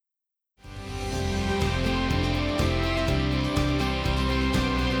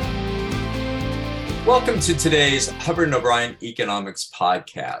Welcome to today's Hubbard and O'Brien Economics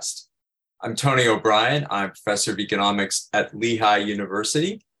Podcast. I'm Tony O'Brien. I'm professor of economics at Lehigh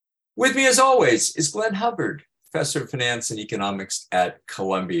University. With me, as always, is Glenn Hubbard, professor of finance and economics at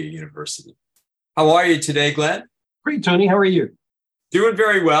Columbia University. How are you today, Glenn? Great, Tony. How are you? Doing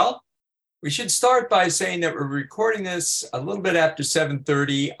very well. We should start by saying that we're recording this a little bit after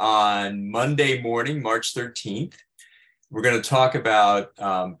 7:30 on Monday morning, March 13th. We're going to talk about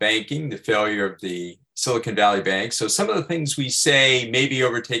banking, the failure of the Silicon Valley Bank. So some of the things we say may be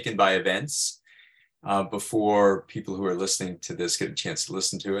overtaken by events before people who are listening to this get a chance to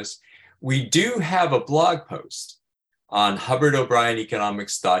listen to us. We do have a blog post on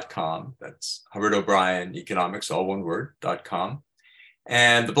HubbardO'BrienEconomics.com. That's Hubbard O'Brien Economics, all one word, .com.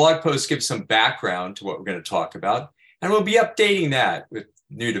 And the blog post gives some background to what we're going to talk about. And we'll be updating that with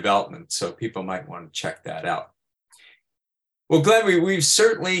new developments, so people might want to check that out. Well, Glenn, we've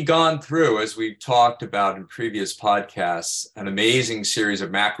certainly gone through, as we've talked about in previous podcasts, an amazing series of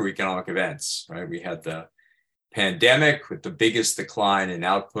macroeconomic events, right? We had the pandemic with the biggest decline in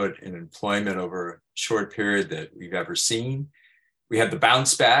output and employment over a short period that we've ever seen. We had the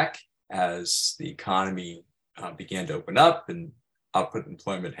bounce back as the economy began to open up and output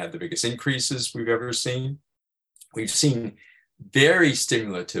employment had the biggest increases we've ever seen. We've seen very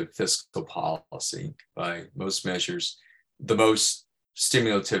stimulative fiscal policy by most measures, the most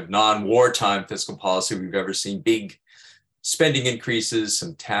stimulative non-wartime fiscal policy we've ever seen, big spending increases,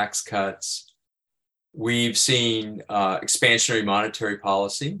 some tax cuts. We've seen expansionary monetary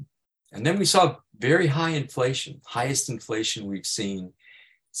policy. And then we saw very high inflation, highest inflation we've seen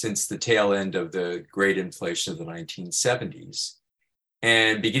since the tail end of the great inflation of the 1970s.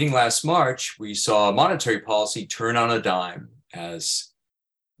 And beginning last March, we saw monetary policy turn on a dime as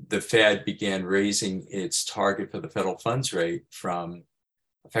the Fed began raising its target for the federal funds rate from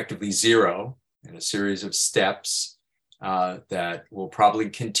effectively zero in a series of steps that will probably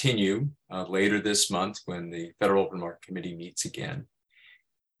continue later this month when the Federal Open Market Committee meets again.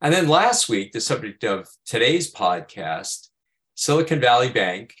 And then last week, the subject of today's podcast, Silicon Valley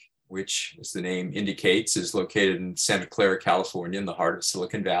Bank, which, as the name indicates, is located in Santa Clara, California, in the heart of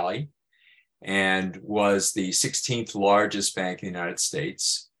Silicon Valley, and was the 16th largest bank in the United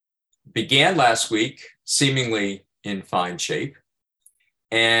States, began last week seemingly in fine shape,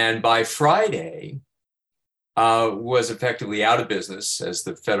 and by Friday was effectively out of business as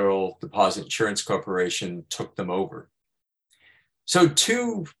the Federal Deposit Insurance Corporation took them over. So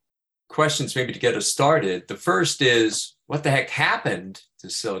two questions maybe to get us started. The first is, what the heck happened to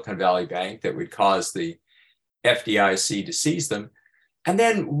Silicon Valley Bank that would cause the FDIC to seize them? And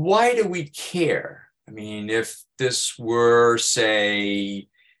then why do we care? I mean, if this were, say,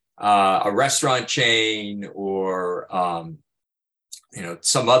 a restaurant chain or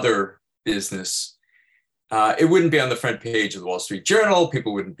some other business, it wouldn't be on the front page of the Wall Street Journal.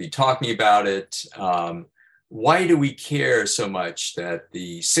 People wouldn't be talking about it. Why do we care so much that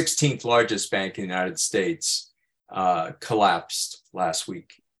the 16th largest bank in the United States collapsed last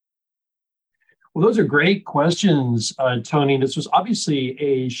week? Well, those are great questions, Tony. This was obviously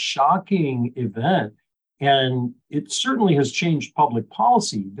a shocking event, and it certainly has changed public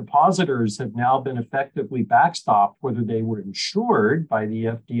policy. Depositors have now been effectively backstopped, whether they were insured by the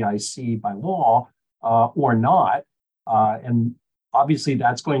FDIC by law or not. And obviously,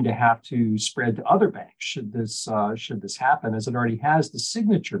 that's going to have to spread to other banks should this happen, as it already has the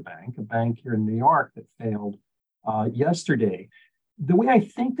Signature Bank, a bank here in New York that failed yesterday. The way I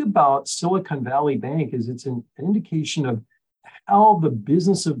think about Silicon Valley Bank is it's an indication of how the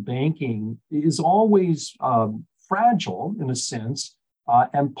business of banking is always fragile in a sense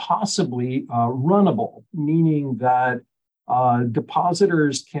and possibly runnable, meaning that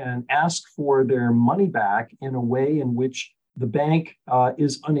depositors can ask for their money back in a way in which the bank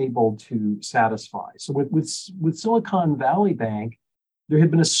is unable to satisfy. So with Silicon Valley Bank, there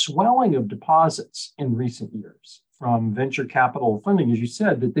had been a swelling of deposits in recent years from venture capital funding, as you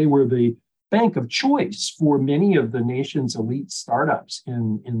said, that they were the bank of choice for many of the nation's elite startups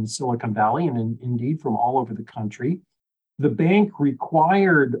in Silicon Valley and indeed from all over the country. The bank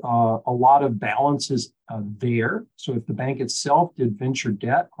required a lot of balances there. So if the bank itself did venture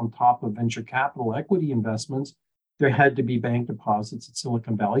debt on top of venture capital equity investments, there had to be bank deposits at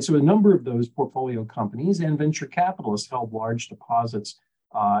Silicon Valley. So a number of those portfolio companies and venture capitalists held large deposits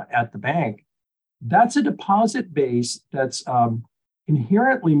at the bank. That's a deposit base that's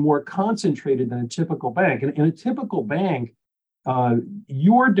inherently more concentrated than a typical bank. And in a typical bank,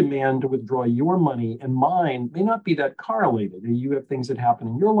 your demand to withdraw your money and mine may not be that correlated. You have things that happen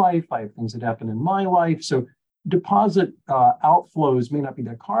in your life, I have things that happen in my life. So deposit outflows may not be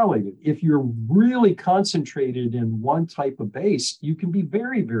that correlated. If you're really concentrated in one type of base, you can be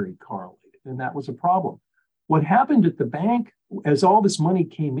very, very correlated. And that was a problem. What happened at the bank, as all this money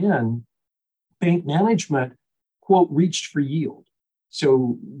came in, bank management, quote, reached for yield.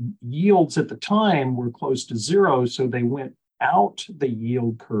 So yields at the time were close to zero. So they went out the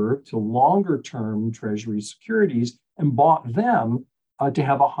yield curve to longer term Treasury securities and bought them to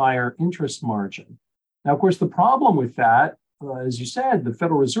have a higher interest margin. Now, of course, the problem with that, as you said, the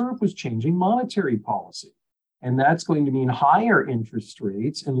Federal Reserve was changing monetary policy. And that's going to mean higher interest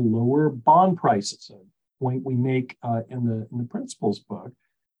rates and lower bond prices, a point we make in the principles book.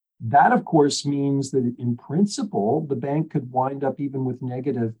 That, of course, means that in principle, the bank could wind up even with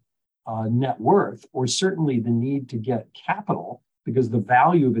negative net worth, or certainly the need to get capital because the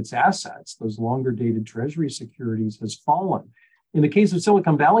value of its assets, those longer dated Treasury securities, has fallen. In the case of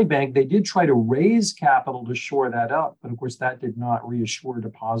Silicon Valley Bank, they did try to raise capital to shore that up, but of course that did not reassure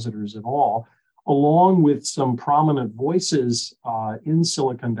depositors at all, along with some prominent voices in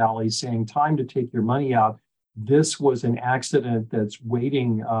Silicon Valley saying, time to take your money out. This was an accident that's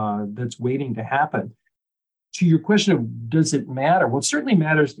waiting to happen. To your question of does it matter? Well, it certainly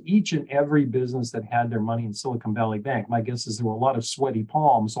matters to each and every business that had their money in Silicon Valley Bank. My guess is there were a lot of sweaty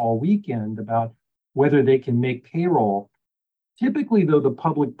palms all weekend about whether they can make payroll. Typically, though, the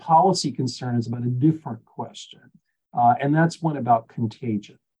public policy concern is about a different question, and that's one about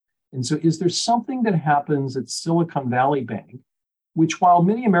contagion. And so is there something that happens at Silicon Valley Bank, which, while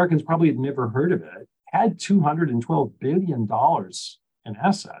many Americans probably had never heard of it, had $212 billion in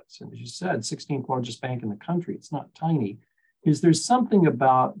assets. And as you said, 16th largest bank in the country. It's not tiny. Is there something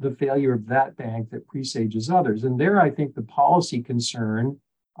about the failure of that bank that presages others? And there, I think the policy concern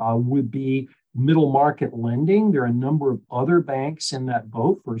would be middle market lending. There are a number of other banks in that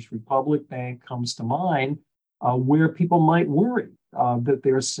boat. First Republic Bank comes to mind, where people might worry that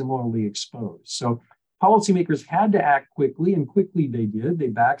they're similarly exposed. So policymakers had to act quickly, and quickly they did. They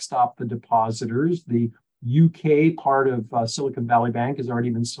backstopped the depositors. The UK part of Silicon Valley Bank has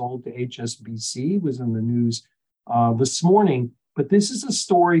already been sold to HSBC, was in the news this morning. But this is a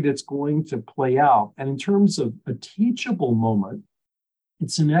story that's going to play out. And in terms of a teachable moment,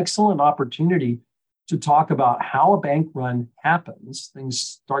 it's an excellent opportunity to talk about how a bank run happens. Things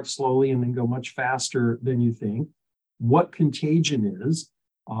start slowly and then go much faster than you think. What contagion is,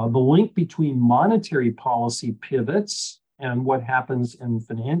 the link between monetary policy pivots and what happens in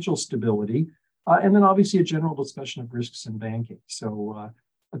financial stability, and then obviously a general discussion of risks in banking. So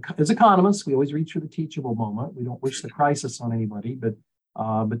as economists, we always reach for the teachable moment. We don't wish the crisis on anybody, but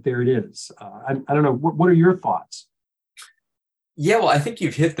there it is. I don't know, what are your thoughts? Yeah, well, I think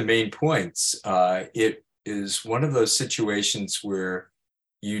you've hit the main points. It is one of those situations where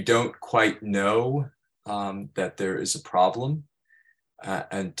you don't quite know that there is a problem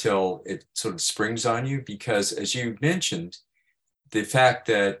until it sort of springs on you, because as you mentioned, the fact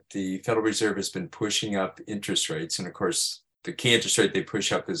that the Federal Reserve has been pushing up interest rates, and of course, the key interest rate they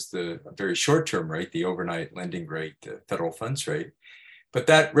push up is the very short-term rate, the overnight lending rate, the federal funds rate, but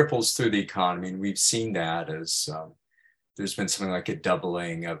that ripples through the economy, and we've seen that as there's been something like a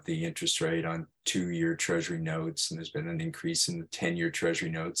doubling of the interest rate on 2-year Treasury notes, and there's been an increase in the 10-year Treasury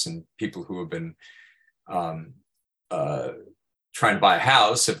notes, and people who have been trying to buy a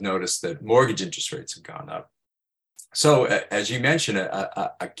house have noticed that mortgage interest rates have gone up. So as you mentioned,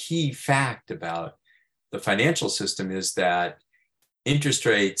 a key fact about the financial system is that interest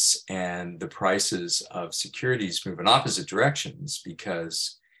rates and the prices of securities move in opposite directions,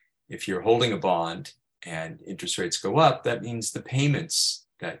 because if you're holding a bond and interest rates go up, that means the payments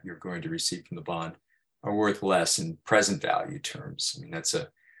that you're going to receive from the bond are worth less in present value terms. I mean, that's a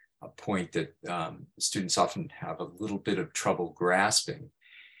point that students often have a little bit of trouble grasping.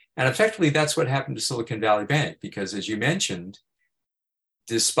 And effectively, that's what happened to Silicon Valley Bank, because as you mentioned,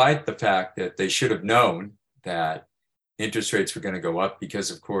 despite the fact that they should have known that interest rates were going to go up,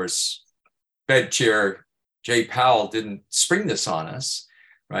 because of course, Fed Chair Jay Powell didn't spring this on us,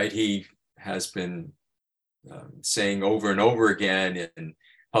 right? He has been saying over and over again in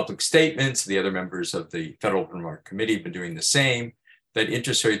public statements, the other members of the Federal Open Market Committee have been doing the same, that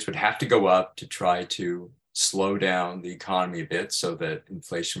interest rates would have to go up to try to slow down the economy a bit so that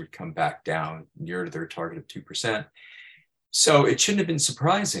inflation would come back down near to their target of 2%. So it shouldn't have been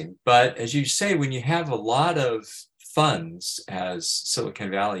surprising. But as you say, when you have a lot of funds, as Silicon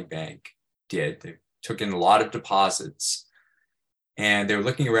Valley Bank did, they took in a lot of deposits, and they were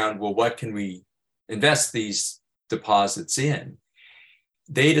looking around, well, what can we invest these deposits in?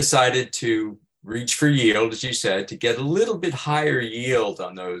 They decided to reach for yield, as you said, to get a little bit higher yield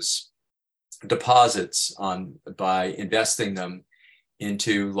on those deposits by investing them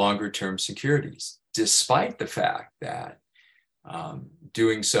into longer term securities, despite the fact that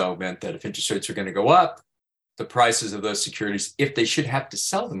doing so meant that if interest rates are going to go up, the prices of those securities, if they should have to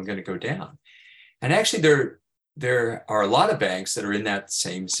sell them, are going to go down. And actually, there are a lot of banks that are in that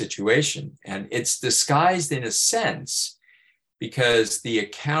same situation. And it's disguised in a sense because the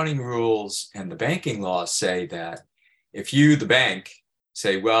accounting rules and the banking laws say that if you, the bank,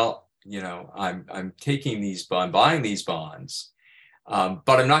 say, well, I'm buying these bonds, but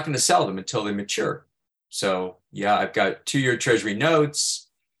I'm not going to sell them until they mature. So yeah, I've got 2-year Treasury notes,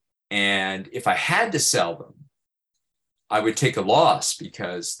 and if I had to sell them, I would take a loss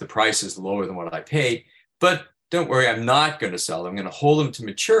because the price is lower than what I paid. But don't worry, I'm not going to sell them. I'm going to hold them to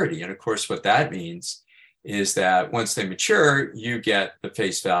maturity. And of course, what that means is that once they mature, you get the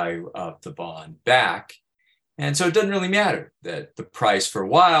face value of the bond back. And so it doesn't really matter that the price for a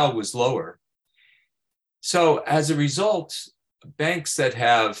while was lower. So as a result, banks that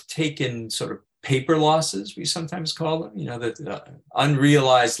have taken sort of paper losses, we sometimes call them, that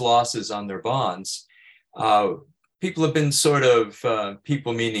unrealized losses on their bonds, people have been sort of,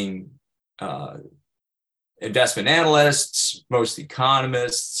 people meaning investment analysts, most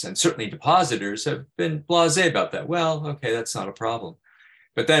economists, and certainly depositors have been blasé about that. Well, okay, that's not a problem.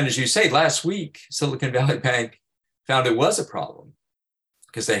 But then, as you say, last week, Silicon Valley Bank found it was a problem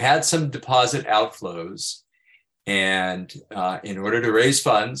because they had some deposit outflows. And in order to raise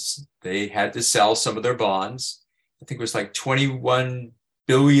funds, they had to sell some of their bonds. I think it was like $21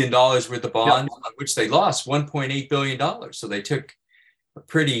 billion worth of bonds, on which they lost $1.8 billion. So they took a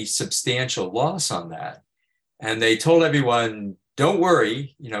pretty substantial loss on that. And they told everyone, don't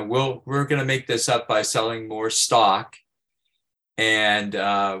worry, we're going to make this up by selling more stock. And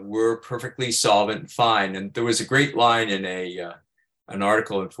we're perfectly solvent and fine. And there was a great line in an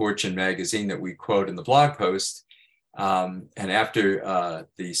article in Fortune magazine that we quote in the blog post. And after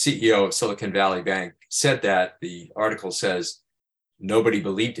the CEO of Silicon Valley Bank said that, the article says, nobody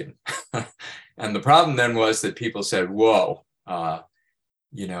believed him. And the problem then was that people said, whoa,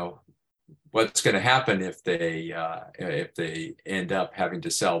 what's going to happen if they end up having to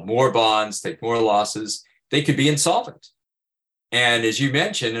sell more bonds, take more losses? They could be insolvent. And as you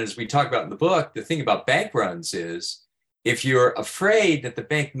mentioned, and as we talk about in the book, the thing about bank runs is if you're afraid that the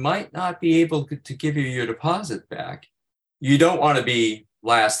bank might not be able to give you your deposit back, you don't want to be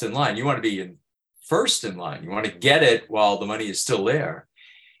last in line. You want to be first in line. You want to get it while the money is still there.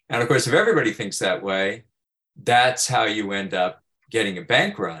 And of course, if everybody thinks that way, that's how you end up getting a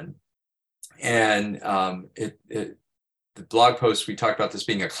bank run. And the blog post, we talked about this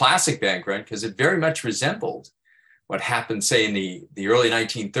being a classic bank run because it very much resembled what happened, say, in the early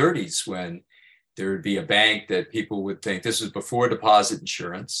 1930s, when there would be a bank that people would think, this was before deposit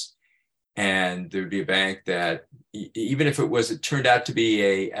insurance, and there would be a bank that even if it turned out to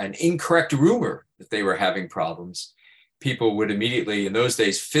be an incorrect rumor that they were having problems, people would immediately, in those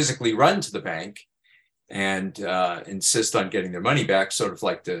days, physically run to the bank and insist on getting their money back, sort of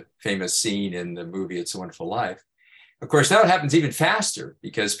like the famous scene in the movie It's a Wonderful Life. Of course, now it happens even faster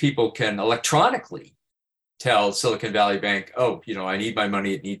because people can electronically tell Silicon Valley Bank, oh, I need my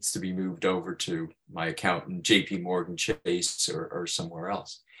money. It needs to be moved over to my account in JP Morgan Chase or somewhere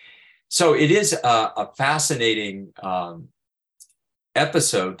else. So it is a fascinating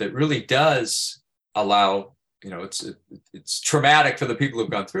episode that really does allow, it's traumatic for the people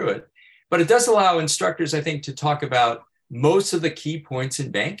who've gone through it, but it does allow instructors, I think, to talk about most of the key points in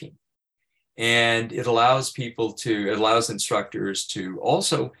banking. And it allows instructors to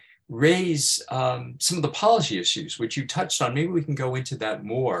also raise some of the policy issues, which you touched on. Maybe we can go into that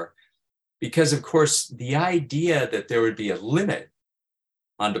more, because of course, the idea that there would be a limit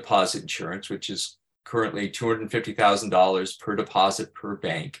on deposit insurance, which is currently $250,000 per deposit per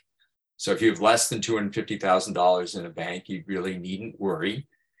bank. So if you have less than $250,000 in a bank, you really needn't worry,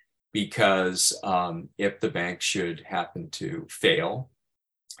 because if the bank should happen to fail,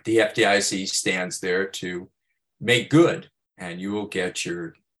 the FDIC stands there to make good, and you will get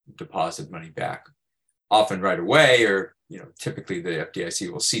your deposit money back often right away, or typically the FDIC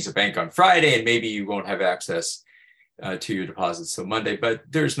will seize a bank on Friday and maybe you won't have access to your deposits till Monday, but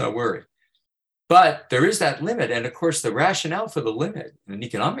there's no worry. But there is that limit. And of course, the rationale for the limit in an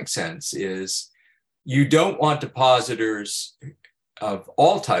economic sense is you don't want depositors of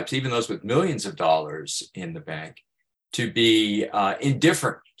all types, even those with millions of dollars in the bank, to be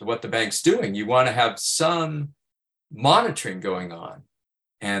indifferent to what the bank's doing. You want to have some monitoring going on.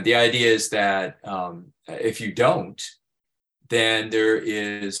 And the idea is that if you don't, then there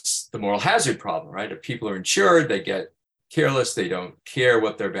is the moral hazard problem, right? If people are insured, they get careless, they don't care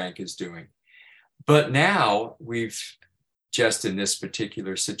what their bank is doing. But now we've just in this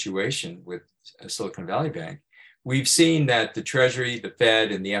particular situation with Silicon Valley Bank, we've seen that the Treasury, the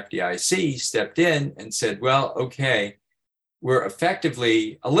Fed, and the FDIC stepped in and said, well, okay, we're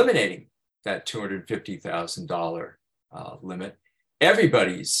effectively eliminating that $250,000 limit.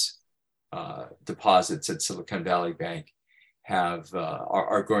 Everybody's deposits at Silicon Valley Bank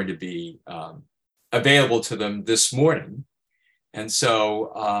are going to be available to them this morning. And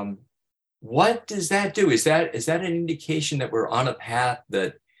so what does that do? Is that an indication that we're on a path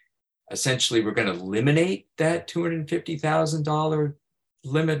that essentially we're going to eliminate that $250,000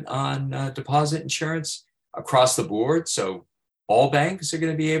 limit on deposit insurance across the board? So all banks are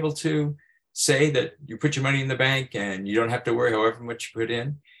going to be able to say that you put your money in the bank and you don't have to worry however much you put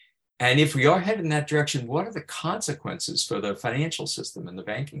in. And if we are headed in that direction, what are the consequences for the financial system and the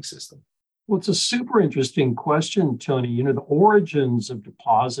banking system? Well, it's a super interesting question, Tony. You know, the origins of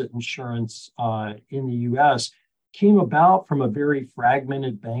deposit insurance in the US came about from a very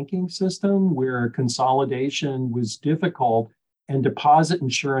fragmented banking system where consolidation was difficult and deposit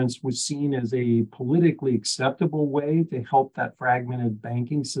insurance was seen as a politically acceptable way to help that fragmented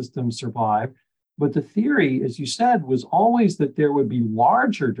banking system survive. But the theory, as you said, was always that there would be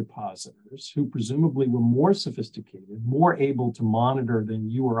larger depositors who presumably were more sophisticated, more able to monitor than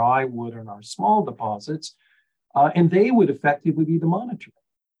you or I would on our small deposits, and they would effectively be the monitor.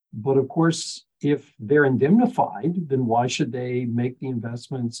 But of course, if they're indemnified, then why should they make the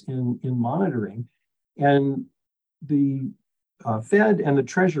investments in monitoring? And the Fed and the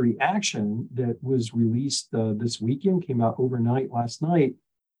Treasury action that was released this weekend, came out overnight last night,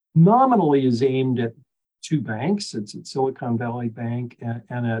 nominally is aimed at two banks. It's at Silicon Valley Bank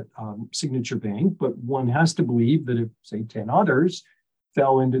and at Signature Bank, but one has to believe that if, say, 10 others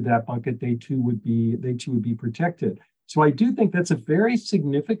fell into that bucket, they too would be protected. So I do think that's a very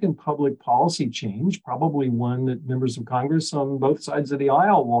significant public policy change, probably one that members of Congress on both sides of the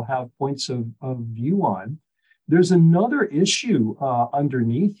aisle will have points of view on. There's another issue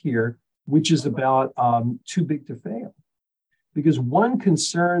underneath here, which is about too big to fail. Because one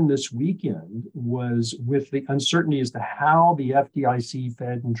concern this weekend was with the uncertainty as to how the FDIC,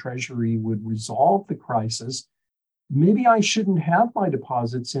 Fed, and Treasury would resolve the crisis. Maybe I shouldn't have my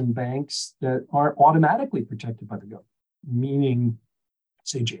deposits in banks that aren't automatically protected by the government, meaning,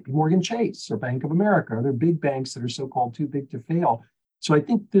 say, JP Morgan Chase or Bank of America. They're big banks that are so-called too big to fail. So I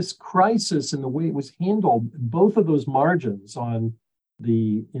think this crisis and the way it was handled, both of those margins on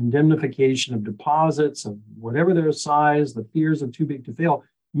the indemnification of deposits of whatever their size, the fears of too big to fail,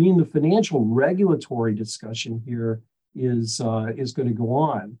 mean the financial regulatory discussion here is going to go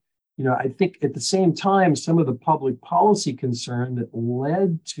on. You know, I think at the same time, some of the public policy concern that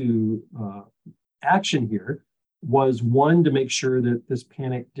led to action here was, one, to make sure that this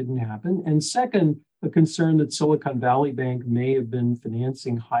panic didn't happen, and second, a concern that Silicon Valley Bank may have been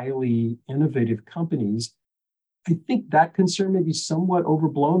financing highly innovative companies. I think that concern may be somewhat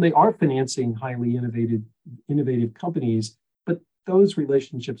overblown. They are financing highly innovative companies, but those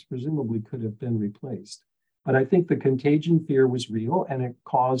relationships presumably could have been replaced. But I think the contagion fear was real, and it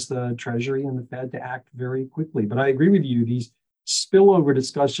caused the Treasury and the Fed to act very quickly. But I agree with you, these spillover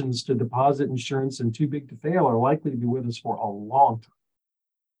discussions to deposit insurance and too big to fail are likely to be with us for a long time.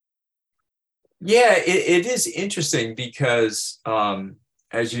 Yeah, it is interesting because,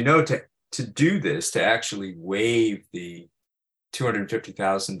 as you know, to do this, to actually waive the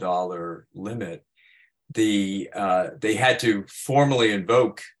 $250,000 limit, they had to formally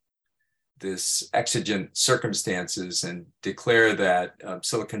invoke this exigent circumstances and declare that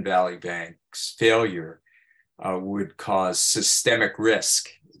Silicon Valley Bank's failure would cause systemic risk,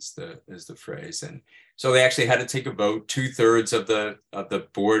 is the phrase. And so they actually had to take a vote. 2/3 of the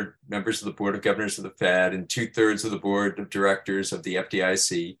board members of the Board of Governors of the Fed and 2/3 of the Board of Directors of the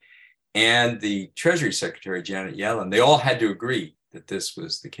FDIC and the Treasury Secretary, Janet Yellen, they all had to agree that this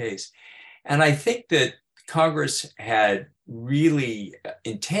was the case. And I think that Congress had really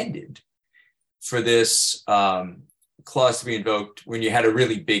intended for this clause to be invoked when you had a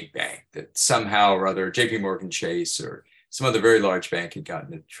really big bank that somehow or other, JP Morgan Chase or some other very large bank had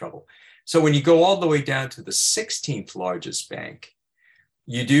gotten into trouble. So when you go all the way down to the 16th largest bank,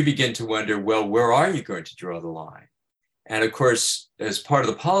 you do begin to wonder, well, where are you going to draw the line? And of course, as part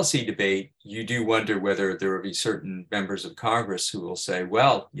of the policy debate, you do wonder whether there will be certain members of Congress who will say,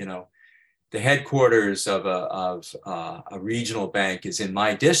 well, you know, the headquarters of a regional bank is in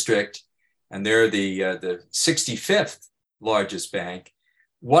my district, and they're the 65th largest bank.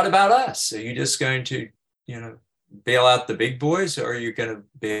 What about us? Are you just going to, you know, bail out the big boys, or are you going to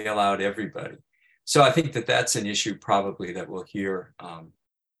bail out everybody? So I think that that's an issue probably that we'll hear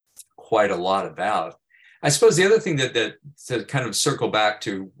quite a lot about. I suppose the other thing that to kind of circle back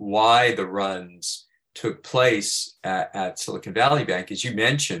to why the runs took place at Silicon Valley Bank, as you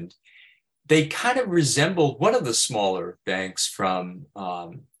mentioned, they kind of resembled one of the smaller banks from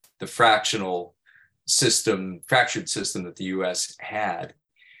the fractured system that the US had,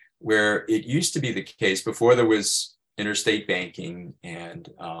 where it used to be the case before there was interstate banking, and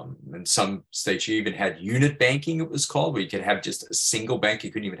in some states you even had unit banking, it was called, where you could have just a single bank.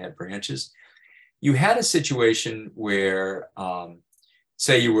 You couldn't even have branches. You had a situation where,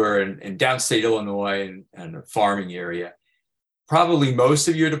 say you were in downstate Illinois and a farming area, probably most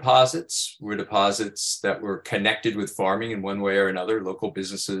of your deposits were deposits that were connected with farming in one way or another, local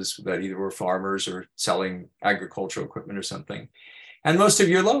businesses that either were farmers or selling agricultural equipment or something. And most of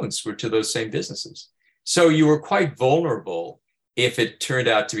your loans were to those same businesses. So you were quite vulnerable if it turned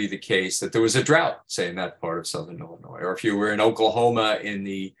out to be the case that there was a drought, say in that part of Southern Illinois, or if you were in Oklahoma in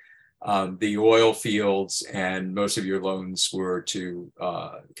the oil fields and most of your loans were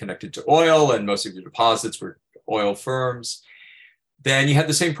connected to oil and most of your deposits were oil firms, then you had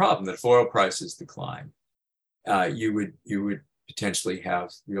the same problem that if oil prices decline, you would potentially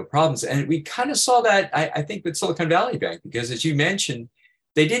have real problems. And we kind of saw that, I think, with Silicon Valley Bank, because as you mentioned,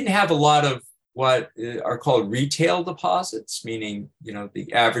 they didn't have a lot of what are called retail deposits, meaning,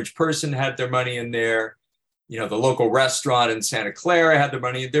 the average person had their money in there. The local restaurant in Santa Clara had their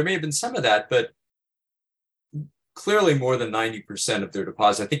money. There may have been some of that, but clearly more than 90% of their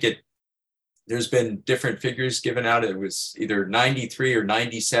deposit. I think there's been different figures given out. It was either 93 or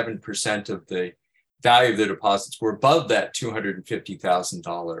 97% of the value of their deposits were above that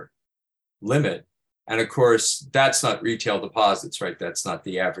 $250,000 limit. And of course, that's not retail deposits, right? That's not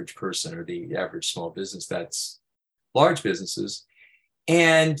the average person or the average small business. That's large businesses.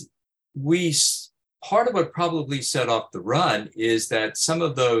 And part of what probably set off the run is that some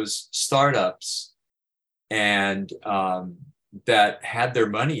of those startups and that had their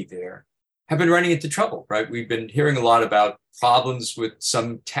money there have been running into trouble, right? We've been hearing a lot about problems with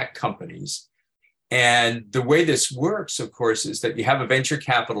some tech companies. And the way this works, of course, is that you have a venture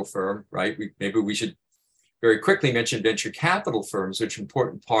capital firm, right? Maybe we should very quickly mention venture capital firms, which are an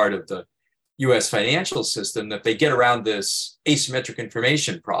important part of the US financial system, that they get around this asymmetric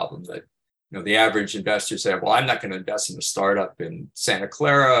information problem that, the average investor say, well, I'm not going to invest in a startup in Santa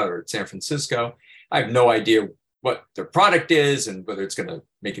Clara or San Francisco. I have no idea what their product is and whether it's going to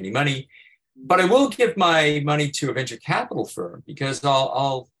make any money, but I will give my money to a venture capital firm because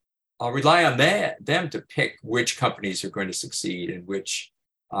I'll rely on them to pick which companies are going to succeed and which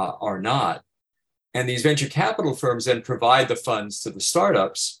are not. And these venture capital firms then provide the funds to the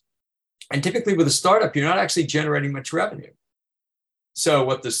startups. And typically with a startup, you're not actually generating much revenue. So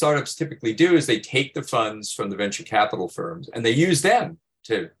what the startups typically do is they take the funds from the venture capital firms and they use them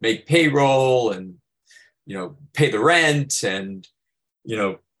to make payroll and, pay the rent and,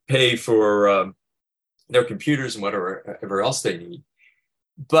 pay for their computers and whatever else they need.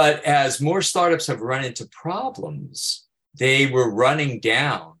 But as more startups have run into problems, they were running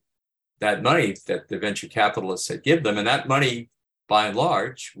down that money that the venture capitalists had given them. And that money, by and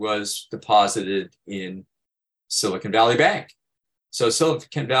large, was deposited in Silicon Valley Bank. So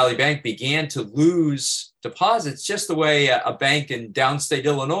Silicon Valley Bank began to lose deposits just the way a bank in downstate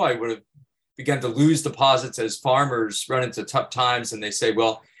Illinois would have begun to lose deposits as farmers run into tough times and they say,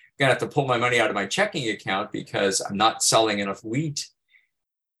 well, I'm going to have to pull my money out of my checking account because I'm not selling enough wheat.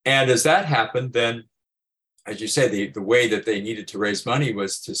 And as that happened, then, as you say, the way that they needed to raise money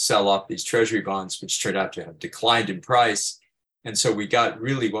was to sell off these treasury bonds, which turned out to have declined in price. And so we got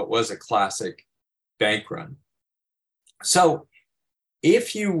really what was a classic bank run. So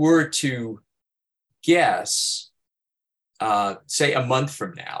if you were to guess, say a month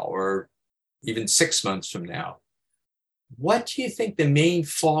from now, or even 6 months from now, what do you think the main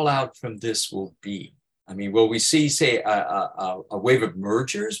fallout from this will be? I mean, will we see, say, a wave of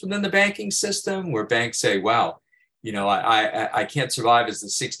mergers within the banking system where banks say, wow, I can't survive as the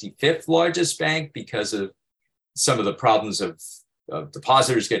 65th largest bank because of some of the problems of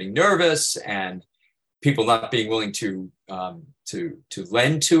depositors getting nervous and people not being willing to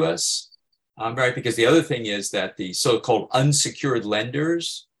lend to us, right? Because the other thing is that the so-called unsecured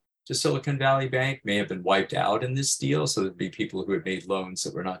lenders to Silicon Valley Bank may have been wiped out in this deal. So there'd be people who had made loans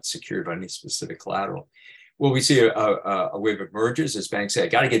that were not secured by any specific collateral. Will we see a wave of mergers as banks say, I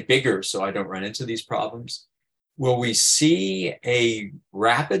got to get bigger so I don't run into these problems? Will we see a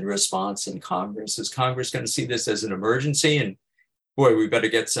rapid response in Congress? Is Congress going to see this as an emergency? And boy, we better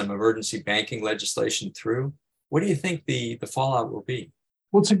get some emergency banking legislation through. What do you think the fallout will be?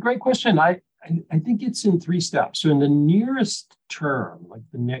 Well, it's a great question. I I think it's in 3 steps. So in the nearest term, like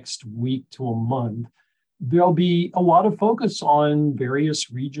the next week to a month, there'll be a lot of focus on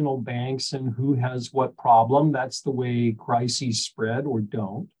various regional banks and who has what problem. That's the way crises spread or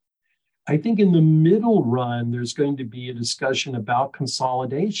don't. I think in the middle run, there's going to be a discussion about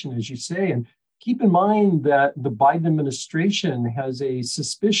consolidation, as you say. And keep in mind that the Biden administration has a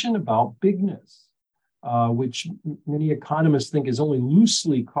suspicion about bigness, which many economists think is only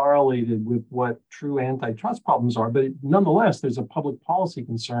loosely correlated with what true antitrust problems are. But nonetheless, there's a public policy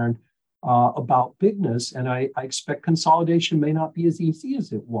concern about bigness. And I expect consolidation may not be as easy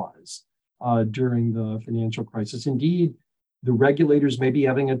as it was during the financial crisis. Indeed, the regulators may be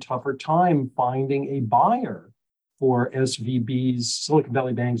having a tougher time finding a buyer for SVB's, Silicon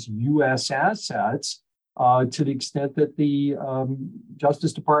Valley Bank's U.S. assets, to the extent that the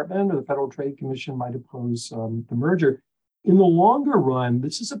Justice Department or the Federal Trade Commission might oppose the merger. In the longer run,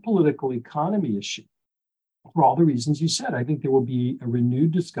 this is a political economy issue. For all the reasons you said, I think there will be a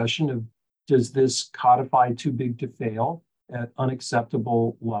renewed discussion of, does this codify too big to fail at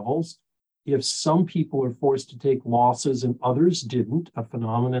unacceptable levels? If some people are forced to take losses and others didn't, a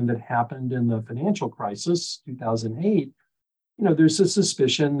phenomenon that happened in the financial crisis, 2008, there's a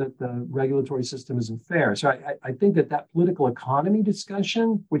suspicion that the regulatory system isn't fair. So I think that political economy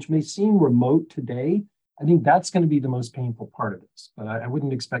discussion, which may seem remote today, I think that's going to be the most painful part of this. But I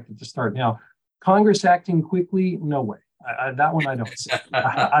wouldn't expect it to start now. Congress acting quickly? No way. That one I don't see.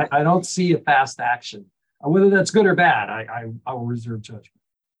 I don't see a fast action. Whether that's good or bad, I will reserve judgment.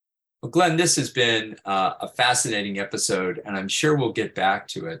 Well, Glenn, this has been a fascinating episode, and I'm sure we'll get back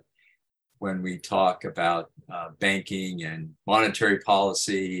to it when we talk about banking and monetary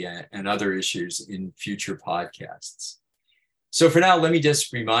policy and other issues in future podcasts. So for now, let me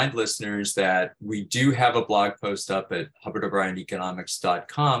just remind listeners that we do have a blog post up at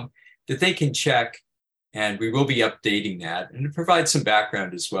HubbardO'BrienEconomics.com that they can check, and we will be updating that and provide some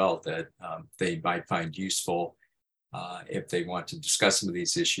background as well that they might find useful if they want to discuss some of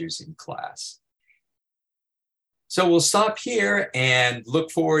these issues in class. So we'll stop here and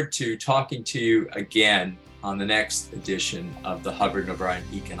look forward to talking to you again on the next edition of the Hubbard and O'Brien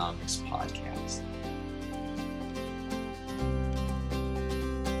Economics Podcast.